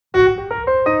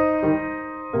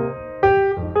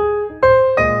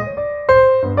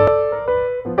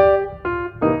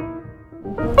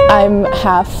I'm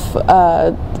half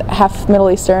Middle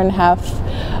Eastern, half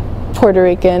Puerto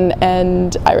Rican,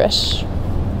 and Irish.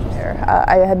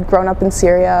 I had grown up in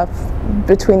Syria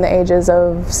between the ages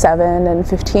of 7 and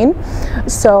 15,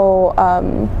 so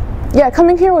yeah,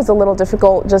 coming here was a little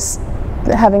difficult, just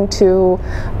having to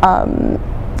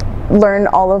learn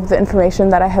all of the information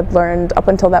that I had learned up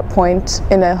until that point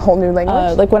in a whole new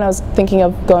language. Like when I was thinking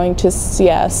of going to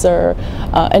CS or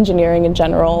engineering in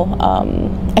general,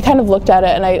 I kind of looked at it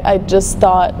and I just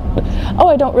thought, oh,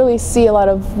 I don't really see a lot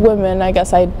of women, I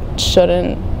guess I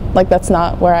shouldn't, like that's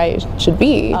not where I should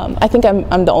be. I think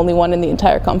I'm the only one in the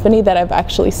entire company that I've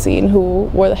actually seen who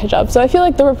wore the hijab. So I feel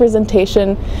like the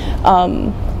representation,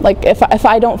 like if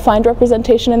I don't find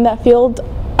representation in that field,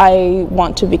 I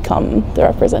want to become the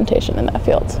representation in that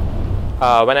field.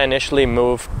 When I initially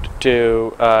moved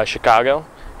to Chicago,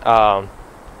 and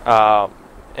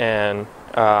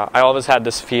I always had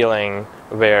this feeling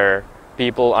where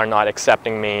people are not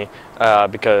accepting me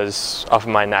because of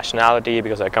my nationality,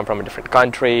 because I come from a different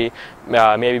country,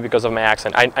 maybe because of my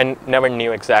accent. I never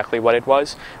knew exactly what it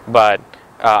was, but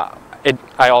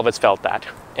I always felt that.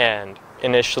 And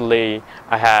initially,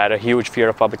 I had a huge fear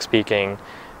of public speaking,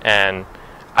 and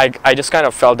I just kind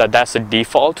of felt that that's the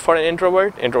default for an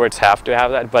introvert. Introverts have to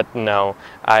have that, but no,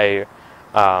 I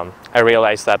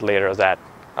realized that later, that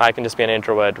I can just be an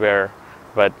introvert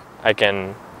but I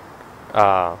can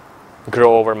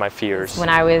grow over my fears. When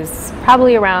I was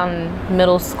probably around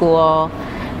middle school,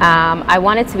 I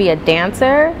wanted to be a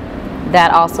dancer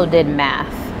that also did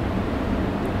math.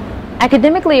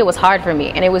 Academically, it was hard for me,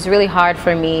 and it was really hard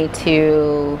for me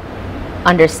to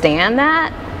understand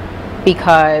that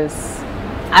because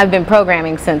I've been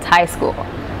programming since high school,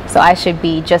 so I should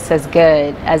be just as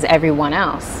good as everyone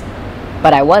else,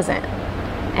 but I wasn't.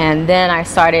 And then I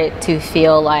started to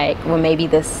feel like, well, maybe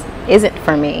this isn't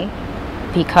for me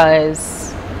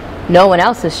because no one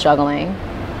else is struggling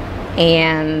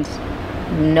and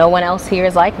no one else here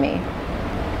is like me.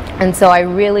 And so I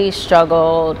really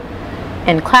struggled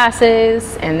in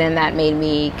classes, and then that made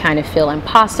me kind of feel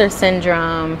imposter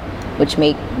syndrome, which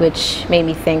made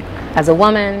me think, as a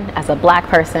woman, as a black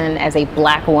person, as a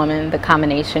black woman, the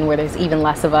combination where there's even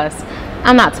less of us,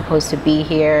 I'm not supposed to be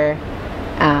here.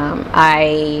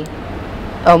 I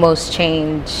almost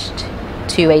changed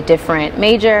to a different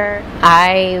major.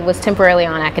 I was temporarily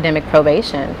on academic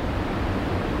probation.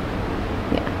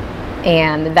 Yeah.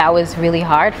 And that was really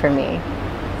hard for me.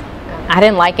 I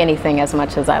didn't like anything as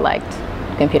much as I liked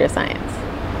computer science.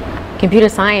 Computer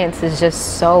science is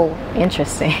just so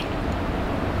interesting.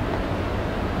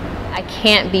 I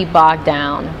can't be bogged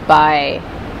down by,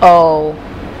 oh,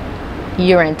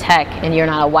 you're in tech and you're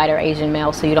not a white or Asian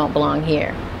male, so you don't belong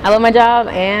here. I love my job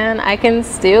and I can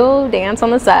still dance on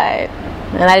the side,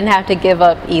 and I didn't have to give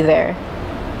up either.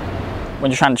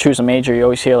 When you're trying to choose a major, you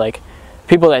always hear like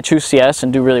people that choose CS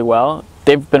and do really well,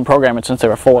 they've been programming since they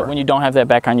were 4. When you don't have that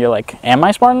background, you're like, am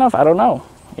I smart enough? I don't know,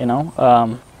 you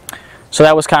know? So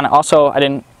that was kind of, also I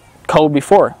didn't code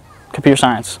before computer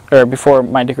science, or before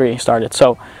my degree started,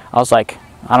 so I was like,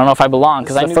 I don't know if I belong,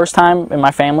 because I was the first time in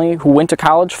my family who went to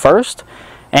college first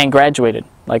and graduated.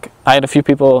 Like, I had a few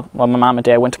people, well, my mom and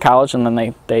dad went to college and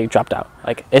then they dropped out.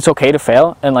 Like, it's okay to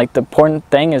fail, and like the important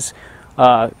thing is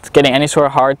getting any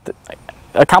sort of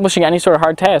accomplishing any sort of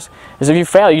hard task, is if you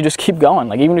fail, you just keep going.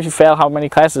 Like, even if you fail how many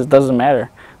classes, it doesn't matter.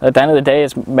 At the end of the day,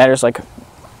 it matters like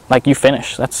you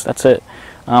finish. That's it.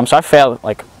 So I failed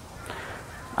like,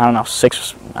 I don't know,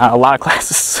 a lot of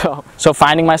classes. So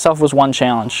finding myself was one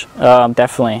challenge,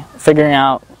 definitely. Figuring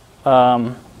out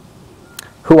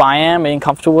who I am, being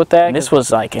comfortable with that. And this was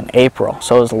like in April,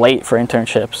 so it was late for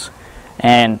internships.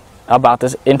 And about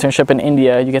this internship in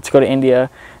India, you get to go to India,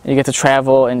 and you get to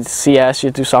travel, and CS, you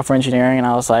do software engineering, and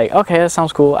I was like, okay, that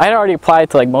sounds cool. I had already applied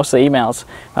to like most of the emails.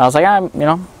 I was like, you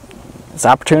know, it's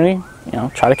an opportunity, you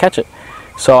know, try to catch it.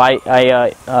 So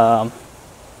I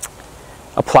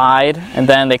applied, and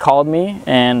then they called me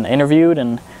and interviewed,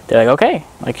 and they're like, okay,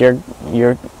 like you're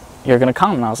gonna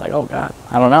come. And I was like, oh God,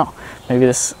 I don't know, maybe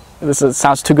this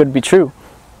sounds too good to be true.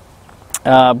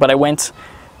 But I went,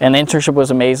 and the internship was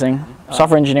amazing.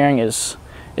 Software engineering is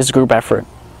a group effort.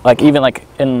 Like, even like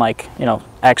in like, you know,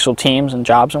 actual teams and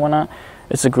jobs and whatnot,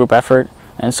 it's a group effort.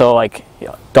 And so like,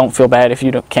 don't feel bad if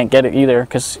you can't get it either,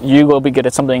 because you will be good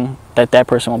at something that that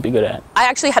person won't be good at. I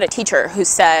actually had a teacher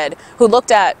who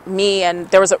looked at me, and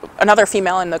there was another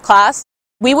female in the class.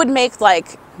 We would make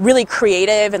like really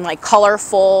creative and like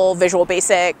colorful Visual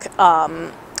Basic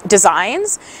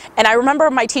designs. And I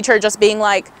remember my teacher just being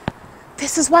like,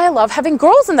 this is why I love having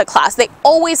girls in the class. They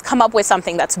always come up with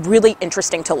something that's really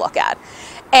interesting to look at.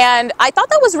 And I thought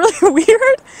that was really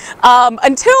weird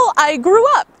until I grew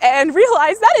up and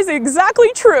realized that is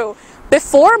exactly true.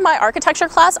 Before my architecture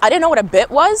class, I didn't know what a bit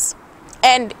was,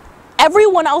 and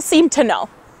everyone else seemed to know.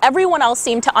 Everyone else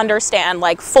seemed to understand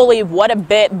like fully what a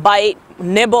bit, byte,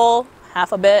 nibble,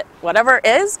 half a bit, whatever it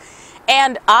is.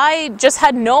 And I just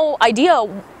had no idea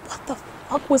what the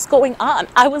fuck was going on.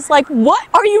 I was like, what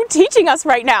are you teaching us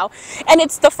right now? And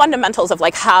it's the fundamentals of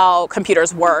like how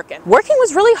computers work. And working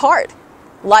was really hard.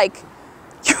 Like,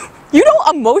 you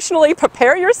don't emotionally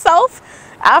prepare yourself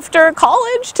after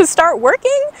college to start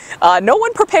working. No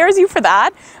one prepares you for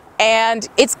that. And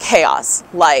it's chaos.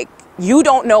 Like, you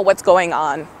don't know what's going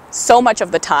on so much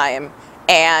of the time.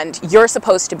 And you're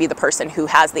supposed to be the person who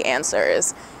has the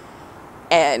answers.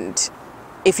 And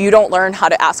if you don't learn how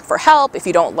to ask for help, if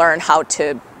you don't learn how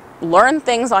to learn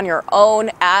things on your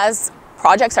own as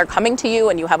projects are coming to you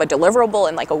and you have a deliverable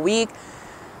in like a week,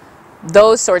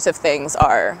 those sorts of things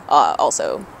are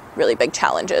also really big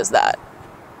challenges that,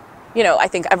 you know, I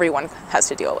think everyone has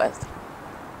to deal with.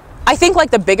 I think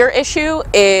like the bigger issue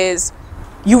is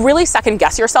you really second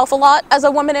guess yourself a lot as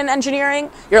a woman in engineering.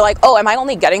 You're like, oh, am I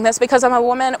only getting this because I'm a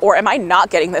woman, or am I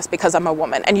not getting this because I'm a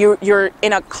woman? And you're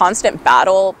in a constant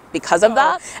battle because of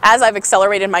that. As I've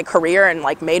accelerated my career and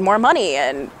like made more money,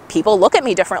 and people look at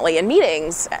me differently in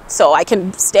meetings, so I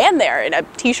can stand there in a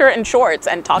t-shirt and shorts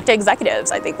and talk to executives.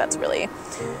 I think that's really,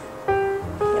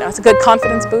 you know, it's a good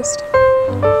confidence boost.